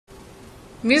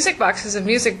MusicBox is a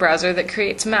music browser that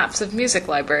creates maps of music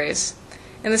libraries.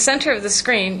 In the center of the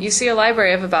screen, you see a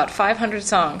library of about 500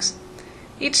 songs.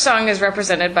 Each song is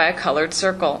represented by a colored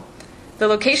circle. The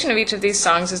location of each of these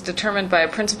songs is determined by a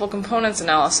principal components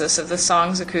analysis of the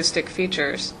song's acoustic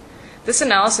features. This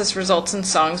analysis results in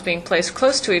songs being placed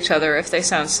close to each other if they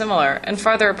sound similar, and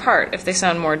farther apart if they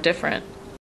sound more different.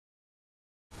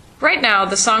 Right now,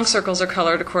 the song circles are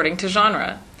colored according to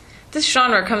genre. This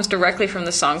genre comes directly from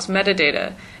the song's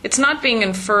metadata. It's not being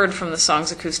inferred from the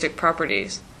song's acoustic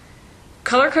properties.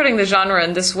 Color-coding the genre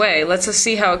in this way lets us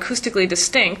see how acoustically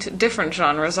distinct different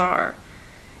genres are.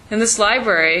 In this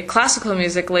library, classical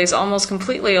music lays almost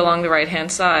completely along the right-hand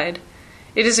side.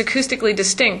 It is acoustically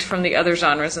distinct from the other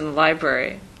genres in the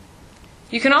library.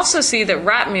 You can also see that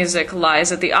rap music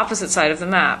lies at the opposite side of the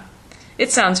map.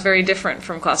 It sounds very different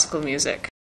from classical music.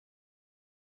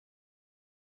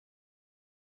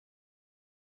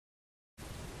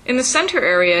 In the center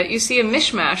area, you see a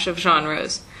mishmash of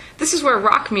genres. This is where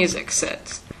rock music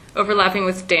sits, overlapping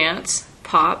with dance,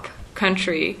 pop,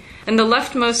 country, and the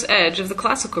leftmost edge of the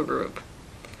classical group.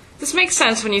 This makes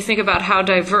sense when you think about how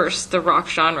diverse the rock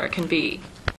genre can be.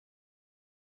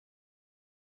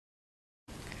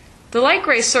 The light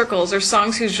gray circles are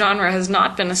songs whose genre has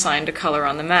not been assigned a color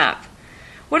on the map.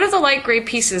 What are the light gray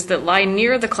pieces that lie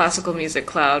near the classical music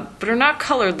cloud, but are not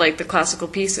colored like the classical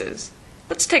pieces?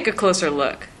 Let's take a closer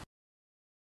look.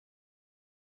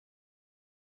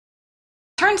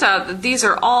 Turns out that these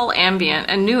are all ambient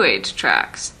and new age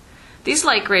tracks. These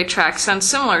light gray tracks sound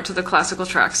similar to the classical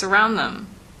tracks around them.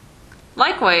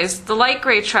 Likewise, the light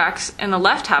gray tracks in the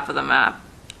left half of the map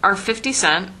are 50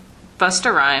 Cent,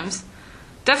 Busta Rhymes,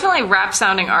 definitely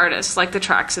rap-sounding artists like the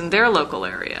tracks in their local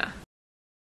area.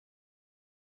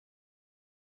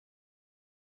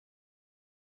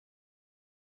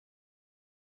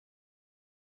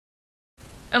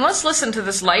 And let's listen to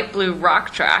this light blue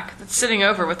rock track that's sitting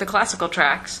over with the classical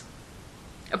tracks.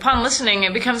 Upon listening,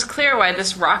 it becomes clear why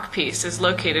this rock piece is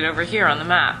located over here on the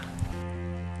map.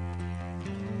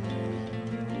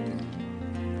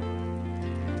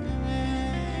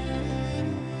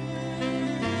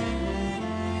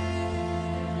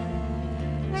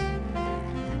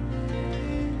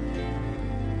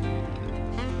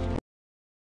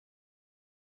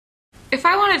 If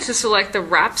I wanted to select the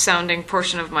rap-sounding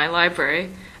portion of my library,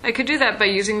 I could do that by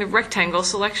using the rectangle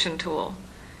selection tool.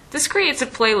 This creates a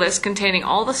playlist containing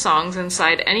all the songs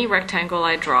inside any rectangle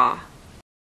I draw.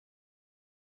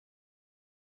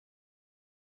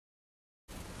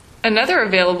 Another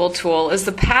available tool is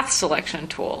the path selection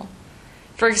tool.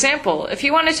 For example, if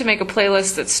you wanted to make a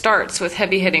playlist that starts with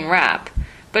heavy-hitting rap,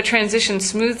 but transitions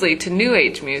smoothly to new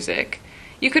age music,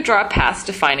 you could draw a path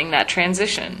defining that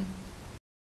transition.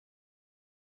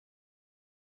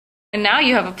 And now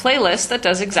you have a playlist that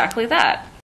does exactly that.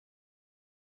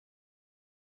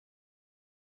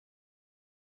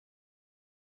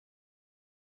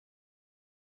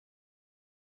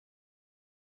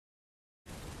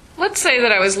 Let's say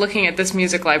that I was looking at this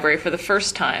music library for the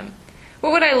first time.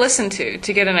 What would I listen to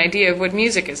get an idea of what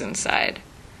music is inside?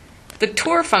 The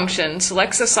tour function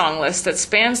selects a song list that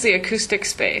spans the acoustic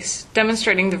space,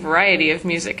 demonstrating the variety of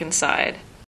music inside.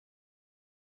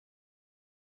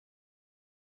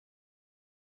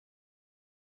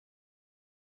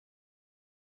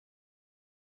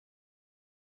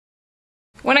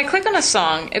 When I click on a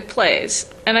song, it plays,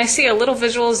 and I see a little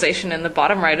visualization in the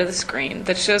bottom right of the screen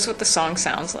that shows what the song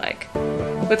sounds like.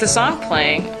 With the song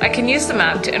playing, I can use the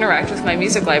map to interact with my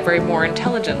music library more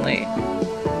intelligently.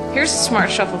 Here's a smart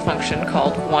shuffle function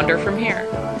called Wander From Here.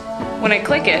 When I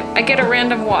click it, I get a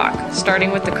random walk,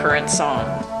 starting with the current song.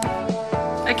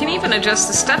 I can even adjust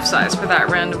the step size for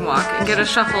that random walk and get a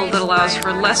shuffle that allows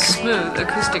for less smooth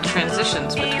acoustic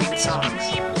transitions between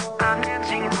songs.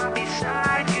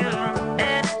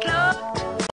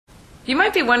 You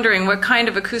might be wondering what kind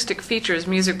of acoustic features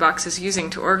MusicBox is using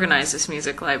to organize this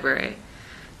music library.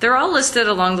 They're all listed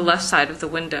along the left side of the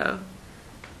window.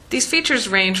 These features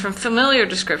range from familiar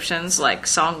descriptions like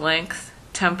song length,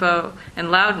 tempo,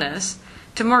 and loudness,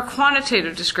 to more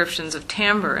quantitative descriptions of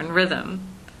timbre and rhythm.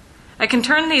 I can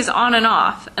turn these on and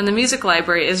off, and the music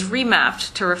library is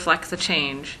remapped to reflect the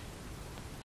change.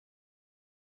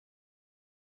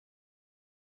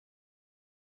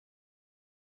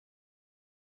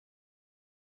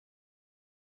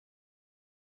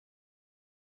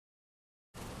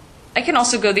 I can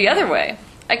also go the other way.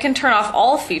 I can turn off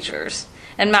all features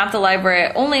and map the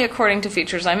library only according to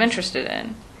features I'm interested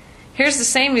in. Here's the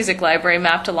same music library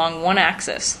mapped along one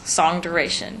axis, song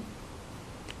duration.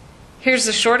 Here's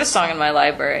the shortest song in my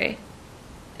library,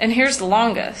 and here's the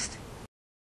longest.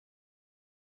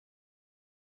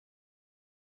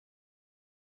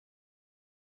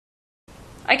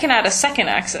 I can add a second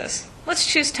axis. Let's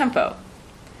choose tempo.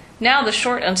 Now the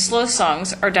short and slow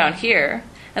songs are down here,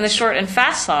 and the short and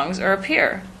fast songs are up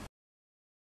here.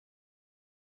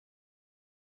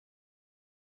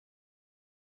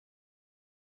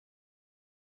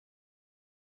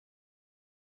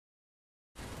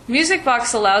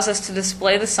 MusicBox allows us to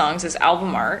display the songs as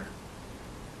album art,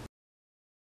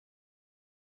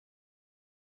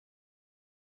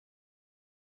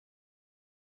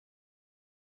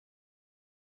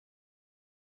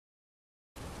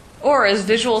 or as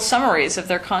visual summaries of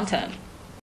their content.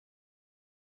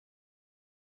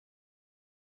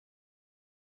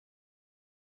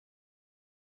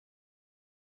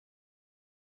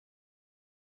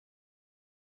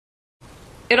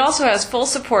 It also has full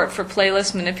support for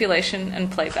playlist manipulation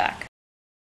and playback.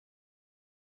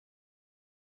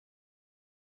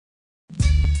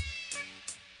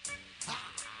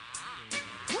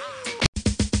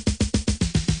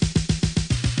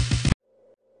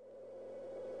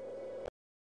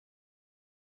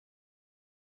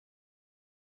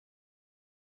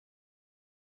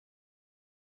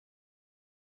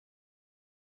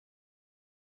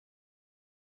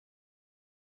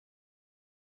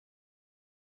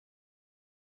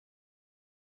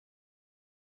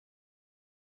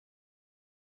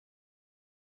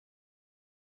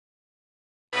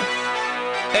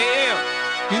 Hey, M,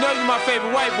 you know you're my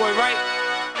favorite white boy,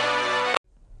 right?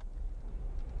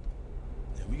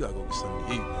 Yeah, we gotta go get something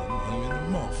to eat, man. I'm hungry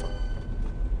in the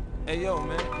motherfucker. Hey, yo,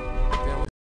 man.